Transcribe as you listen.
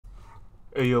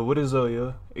Hey yo, what is up,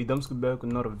 yo? Hey, Dumpster back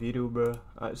with another video, bro.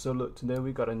 Alright, so look, today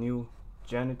we got a new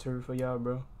janitor for y'all,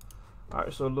 bro.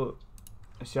 Alright, so look,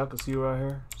 as y'all can see right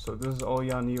here, so this is all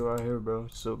y'all need right here, bro.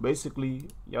 So basically,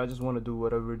 y'all just want to do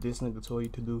whatever this nigga told you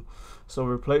to do. So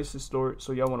replace the storage,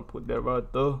 so y'all want to put that right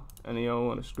there, and then y'all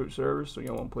want a script service, so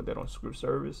y'all want to put that on script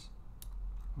service.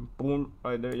 Boom,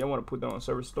 right there. Y'all want to put that on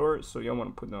server storage, so y'all want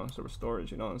to put that on server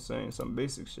storage. You know what I'm saying? Some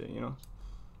basic shit, you know.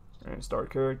 And start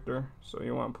character, so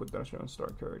you want to put that shit on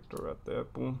start character right there.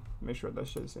 Boom, make sure that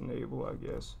shit's enabled, I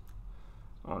guess.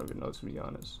 I don't even know, to be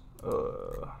honest.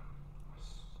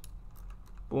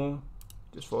 Boom,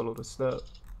 just follow the step.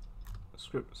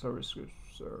 Script server.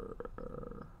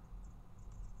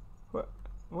 What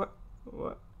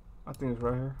I think it's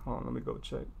right here. Hold on, let me go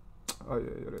check. Oh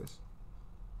yeah, it is.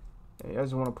 And y'all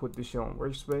just want to put this shit on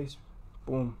workspace.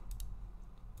 Boom.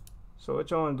 So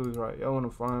what y'all want to do is right, y'all want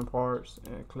to find parts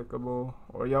and clickable,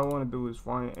 or y'all want to do is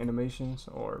find animations,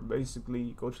 or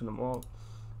basically go to the mall.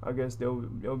 I guess there'll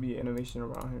be animation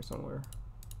around here somewhere.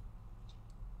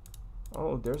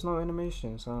 Oh, there's no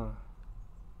animations, huh?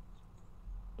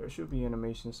 There should be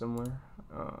animation somewhere.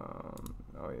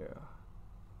 Oh yeah.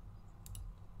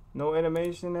 No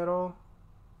animation at all?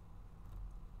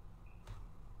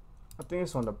 I think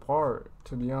it's on the part,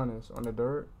 to be honest, on the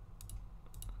dirt.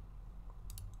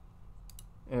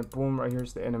 And boom, right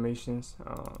here's the animations.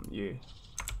 Yeah, you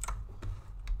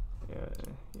know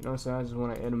what I'm saying? I just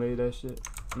want to animate that shit.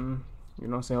 You know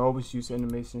what I'm saying? I always use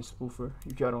animation spoofer.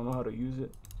 If y'all don't know how to use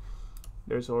it,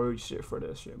 there's already shit for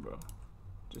that shit, bro.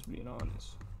 Just being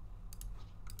honest.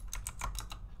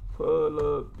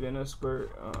 Pull up, then a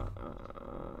squirt.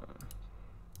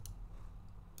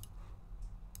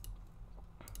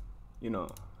 You know,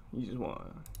 you just want.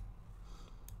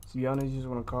 To be honest, you just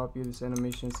want to copy this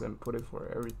animations and put it for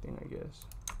everything, I guess.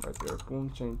 Right there, boom,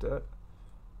 change that.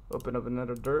 Open up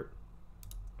another dirt.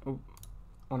 Oop,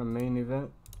 on a main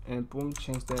event, and boom,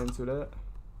 change that into that.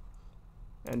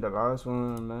 And the last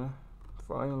one, man,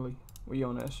 finally, we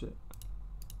on that shit.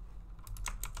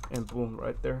 And boom,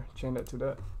 right there, change that to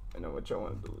that. And then what y'all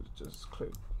want to do is just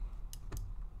click.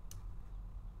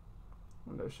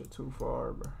 And that shit too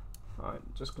far, bro. Alright,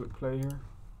 just click play here.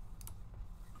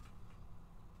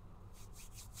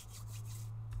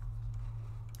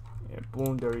 And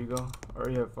boom, there you go. I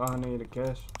already have 500 in the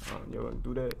cash. Y'all wanna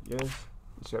do that? Yes.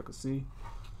 As y'all can see,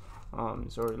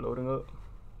 it's already loading up.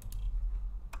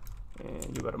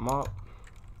 And you got a mop.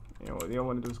 And what y'all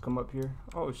wanna do is come up here.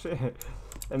 Oh shit!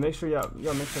 And make sure y'all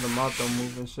make sure the mop don't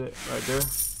move and shit right there.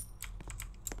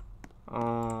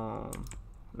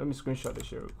 Let me screenshot this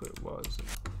shit real quick while it's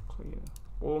clean.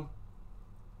 Boom.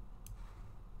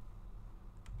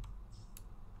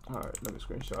 All right, let me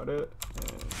screenshot it.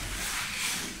 And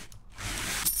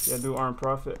yeah, do earn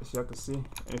profit, as y'all can see.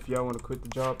 And if y'all want to quit the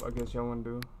job, I guess y'all want to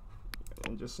do,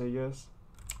 and just say yes.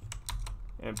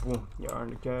 And boom, y'all earn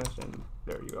the cash, and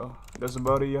there you go. That's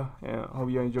about it, y'all. And I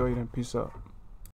hope y'all enjoyed, and peace out.